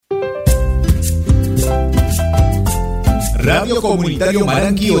Radio Comunitario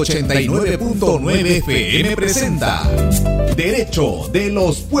Maranqui 89.9 FM presenta Derecho de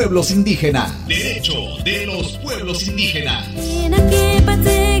los Pueblos Indígenas. Derecho de los Pueblos Indígenas.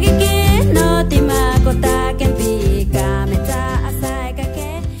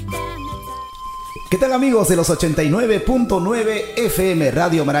 ¿Qué tal, amigos de los 89.9 FM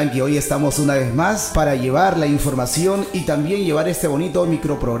Radio Maranqui? Hoy estamos una vez más para llevar la información y también llevar este bonito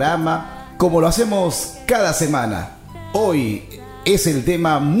microprograma como lo hacemos cada semana. Hoy es el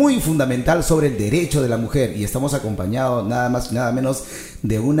tema muy fundamental sobre el derecho de la mujer y estamos acompañados nada más y nada menos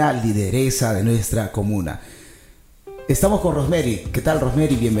de una lideresa de nuestra comuna. Estamos con Rosemary. ¿Qué tal,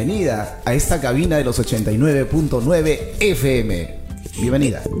 Rosemary? Bienvenida a esta cabina de los 89.9 FM.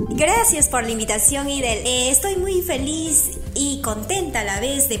 Bienvenida. Gracias por la invitación, Idel. Estoy muy feliz y contenta a la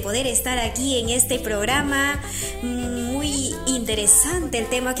vez de poder estar aquí en este programa. Muy interesante el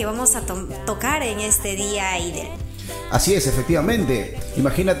tema que vamos a tocar en este día, Idel. Así es, efectivamente.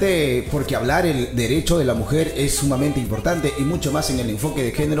 Imagínate, porque hablar el derecho de la mujer es sumamente importante y mucho más en el enfoque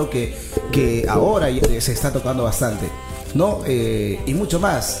de género que ahora se está tocando bastante, ¿no? Y mucho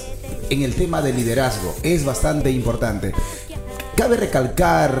más en el tema del liderazgo. Es bastante importante. Cabe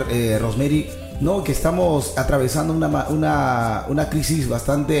recalcar, Rosemary, ¿no?, que estamos atravesando una crisis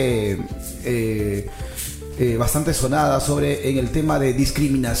bastante sonada en el tema de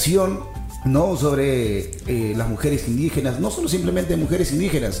discriminación, ¿no?, sobre las mujeres indígenas. No solo simplemente mujeres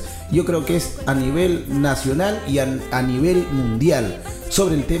indígenas, yo creo que es a nivel nacional y a nivel mundial,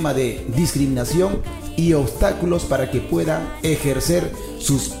 sobre el tema de discriminación y obstáculos para que puedan ejercer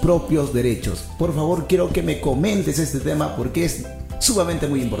sus propios derechos. Por favor, quiero que me comentes este tema porque es sumamente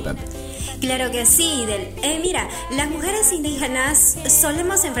muy importante. Claro que sí, mira, las mujeres indígenas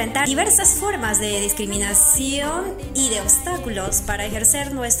solemos enfrentar diversas formas de discriminación y de obstáculos para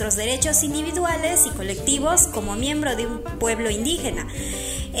ejercer nuestros derechos individuales y colectivos como miembro de un pueblo indígena.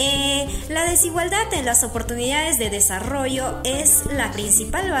 La desigualdad en las oportunidades de desarrollo es la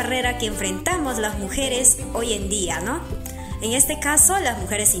principal barrera que enfrentamos las mujeres hoy en día, ¿no? En este caso, las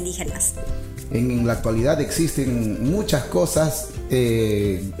mujeres indígenas. En la actualidad existen muchas cosas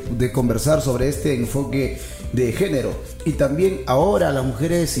de conversar sobre este enfoque de género, y también ahora las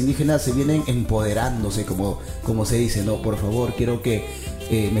mujeres indígenas se vienen empoderándose, como se dice, ¿no? Por favor, quiero que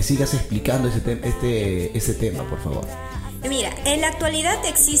me sigas explicando ese tema, por favor. Mira, en la actualidad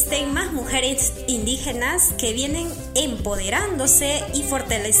existen más mujeres indígenas que vienen empoderándose y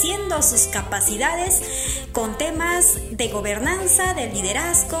fortaleciendo sus capacidades con temas de gobernanza, de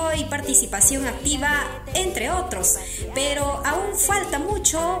liderazgo y participación activa, entre otros. Pero aún falta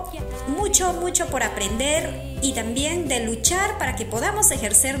mucho por aprender y también de luchar para que podamos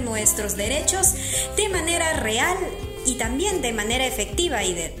ejercer nuestros derechos de manera real y también de manera efectiva,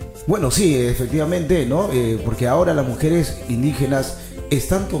 Ider. Bueno, sí, efectivamente, ¿no? Porque ahora las mujeres indígenas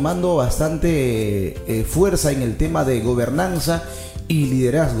están tomando bastante fuerza en el tema de gobernanza y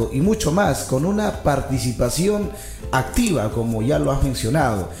liderazgo, y mucho más, con una participación activa, como ya lo has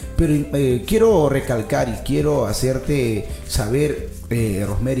mencionado. Pero quiero recalcar y quiero hacerte saber,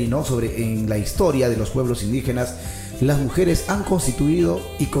 Rosemary, ¿no?, sobre en la historia de los pueblos indígenas, las mujeres han constituido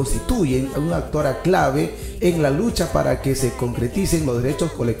y constituyen una actora clave en la lucha para que se concreticen los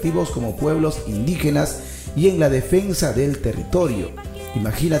derechos colectivos como pueblos indígenas y en la defensa del territorio.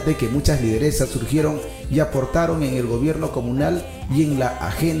 Imagínate que muchas lideresas surgieron y aportaron en el gobierno comunal y en la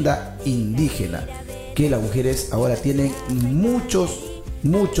agenda indígena, que las mujeres ahora tienen muchos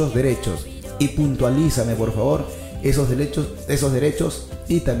derechos. Y puntualízame, por favor, esos derechos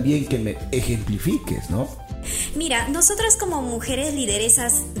y también que me ejemplifiques, ¿no? Mira, nosotras como mujeres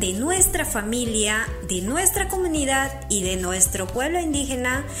lideresas de nuestra familia, de nuestra comunidad y de nuestro pueblo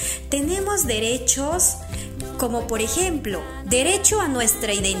indígena, tenemos derechos como, por ejemplo, derecho a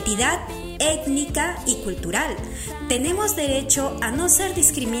nuestra identidad étnica y cultural. Tenemos derecho a no ser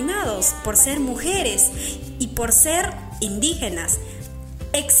discriminados por ser mujeres y por ser indígenas.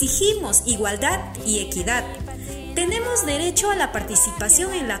 Exigimos igualdad y equidad. Tenemos derecho a la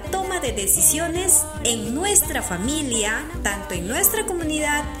participación en la toma de decisiones en nuestra familia, tanto en nuestra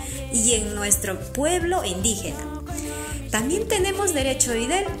comunidad y en nuestro pueblo indígena. También tenemos derecho,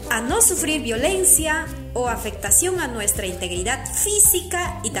 Idel, a no sufrir violencia o afectación a nuestra integridad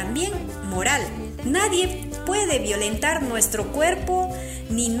física y también moral. Nadie puede violentar nuestro cuerpo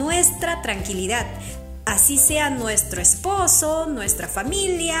ni nuestra tranquilidad, así sea nuestro esposo, nuestra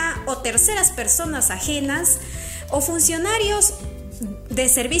familia o terceras personas ajenas o funcionarios de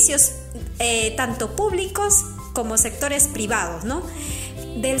servicios tanto públicos como sectores privados, ¿no?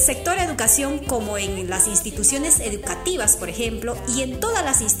 Del sector educación como en las instituciones educativas, por ejemplo, y en todas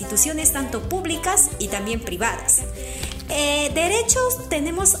las instituciones tanto públicas y también privadas. Derechos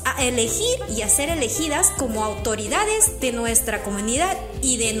tenemos a elegir y a ser elegidas como autoridades de nuestra comunidad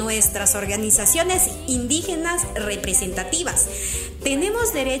y de nuestras organizaciones indígenas representativas.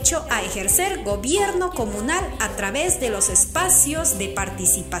 Tenemos derecho a ejercer gobierno comunal a través de los espacios de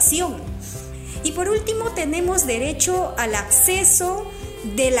participación. Y por último, tenemos derecho al acceso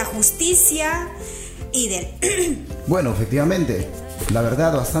de la justicia y del... Bueno, efectivamente, la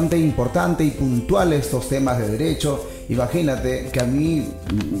verdad, bastante importante y puntual estos temas de derecho. Imagínate que a mí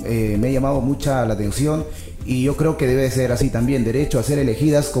me ha llamado mucha la atención y yo creo que debe ser así también, derecho a ser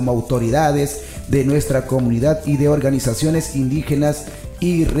elegidas como autoridades de nuestra comunidad y de organizaciones indígenas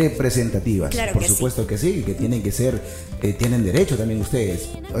y representativas. Claro, por que supuesto que sí, que tienen que ser, tienen derecho también ustedes.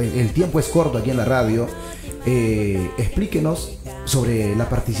 El tiempo es corto aquí en la radio. Explíquenos sobre la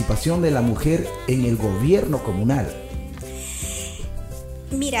participación de la mujer en el gobierno comunal.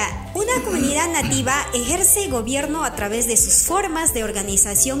 Mira, una comunidad nativa ejerce gobierno a través de sus formas de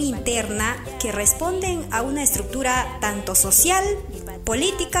organización interna que responden a una estructura tanto social,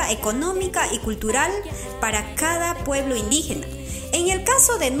 política, económica y cultural para cada pueblo indígena. En el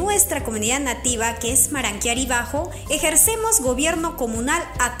caso de nuestra comunidad nativa, que es Maranquiari Bajo, ejercemos gobierno comunal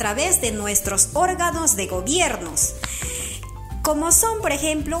a través de nuestros órganos de gobiernos, como son, por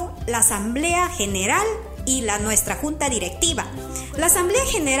ejemplo, la Asamblea General y nuestra Junta Directiva. La Asamblea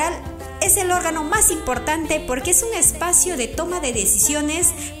General es el órgano más importante porque es un espacio de toma de decisiones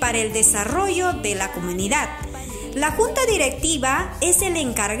para el desarrollo de la comunidad. La Junta Directiva es el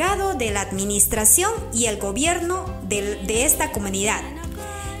encargado de la administración y el gobierno de esta comunidad.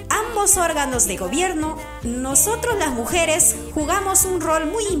 Ambos órganos de gobierno, nosotros las mujeres jugamos un rol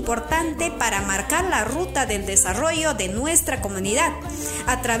muy importante para marcar la ruta del desarrollo de nuestra comunidad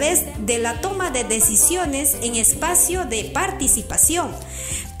a través de la toma de decisiones en espacio de participación.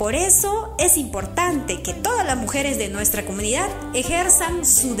 Por eso es importante que todas las mujeres de nuestra comunidad ejerzan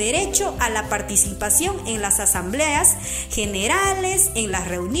su derecho a la participación en las asambleas generales, en las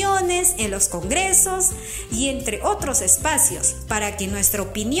reuniones, en los congresos y entre otros espacios, para que nuestra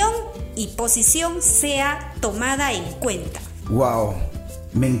opinión y posición sea tomada en cuenta. ¡Wow!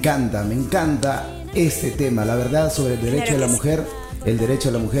 Me encanta este tema, la verdad, sobre el derecho de la mujer. El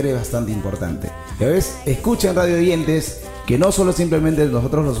derecho de la mujer es bastante importante. ¿Ya ves? Escuchen, radio oyentes, que no solo simplemente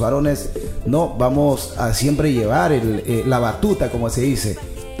nosotros los varones no vamos a siempre llevar la batuta, como se dice.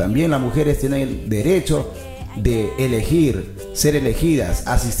 También las mujeres tienen el derecho de elegir, ser elegidas,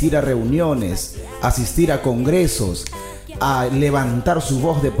 asistir a reuniones, asistir a congresos, a levantar su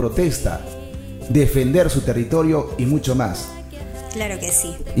voz de protesta, defender su territorio y mucho más. Claro que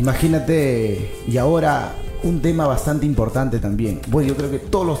sí. Imagínate, y ahora un tema bastante importante también. Bueno, yo creo que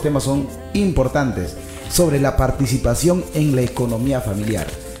todos los temas son importantes, sobre la participación en la economía familiar.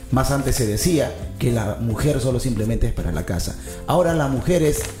 Más antes se decía que la mujer solo simplemente es para la casa. Ahora las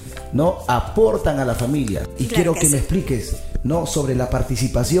mujeres no aportan a la familia. Y claro, quiero que me expliques, ¿no?, sobre la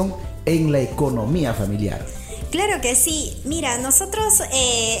participación en la economía familiar. Claro que sí. Mira, nosotros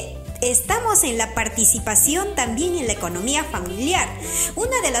estamos en la participación también en la economía familiar.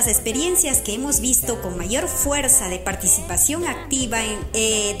 Una de las experiencias que hemos visto con mayor fuerza de participación activa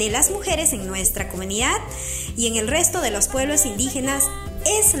de las mujeres en nuestra comunidad y en el resto de los pueblos indígenas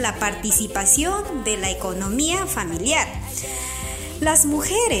es la participación de la economía familiar. Las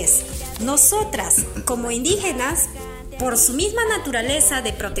mujeres, nosotras como indígenas, por su misma naturaleza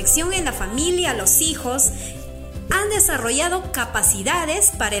de protección en la familia, los hijos, han desarrollado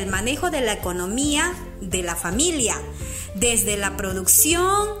capacidades para el manejo de la economía de la familia, desde la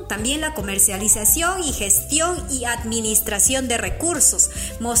producción, también la comercialización y gestión y administración de recursos,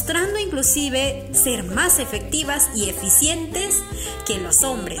 mostrando inclusive ser más efectivas y eficientes que los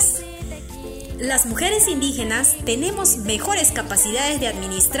hombres. Las mujeres indígenas tenemos mejores capacidades de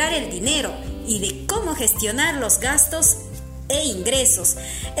administrar el dinero y de cómo gestionar los gastos e ingresos,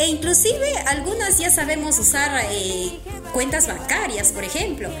 e inclusive algunas ya sabemos usar cuentas bancarias, por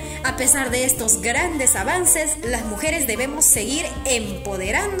ejemplo. A pesar de estos grandes avances, las mujeres debemos seguir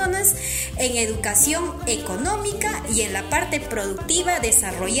empoderándonos en educación económica y en la parte productiva,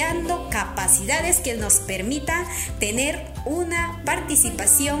 desarrollando capacidades que nos permita tener una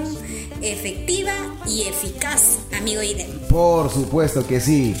participación efectiva y eficaz, amigo Iden. Por supuesto que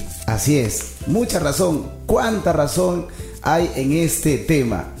sí, así es. Mucha razón, cuánta razón hay en este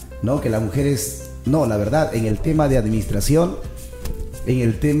tema, ¿no? Que las mujeres, no, la verdad, en el tema de administración, en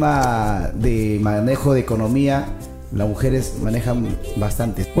el tema de manejo de economía, las mujeres manejan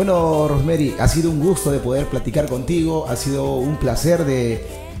bastante. Bueno, Rosemary, ha sido un gusto de poder platicar contigo, ha sido un placer de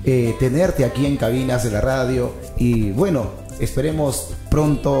tenerte aquí en Cabinas de la Radio y bueno, esperemos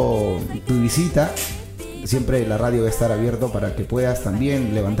pronto tu visita siempre la radio va a estar abierto para que puedas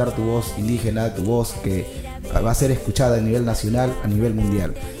también levantar tu voz indígena, tu voz que va a ser escuchada a nivel nacional, a nivel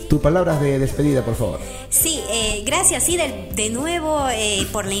mundial. Tus palabras de despedida, por favor. Sí, gracias de nuevo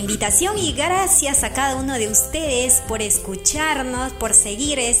por la invitación y gracias a cada uno de ustedes por escucharnos, por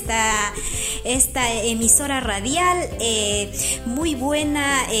seguir esta emisora radial muy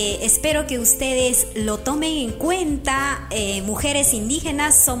buena. Espero que ustedes lo tomen en cuenta. Mujeres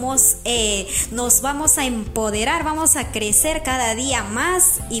indígenas nos vamos a empoderar, vamos a crecer cada día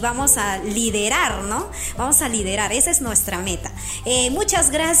más y vamos a liderar, ¿no? Vamos a liderar, esa es nuestra meta.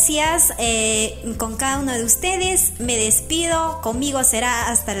 Muchas gracias con cada uno de ustedes. Me despido, conmigo será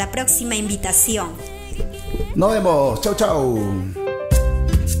hasta la próxima invitación. Nos vemos, chau chau.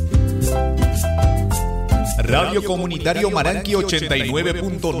 Radio Comunitario Maranqui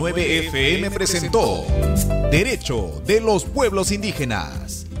 89.9 FM presentó Derecho de los Pueblos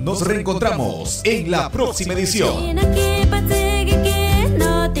Indígenas. Nos reencontramos en la próxima edición.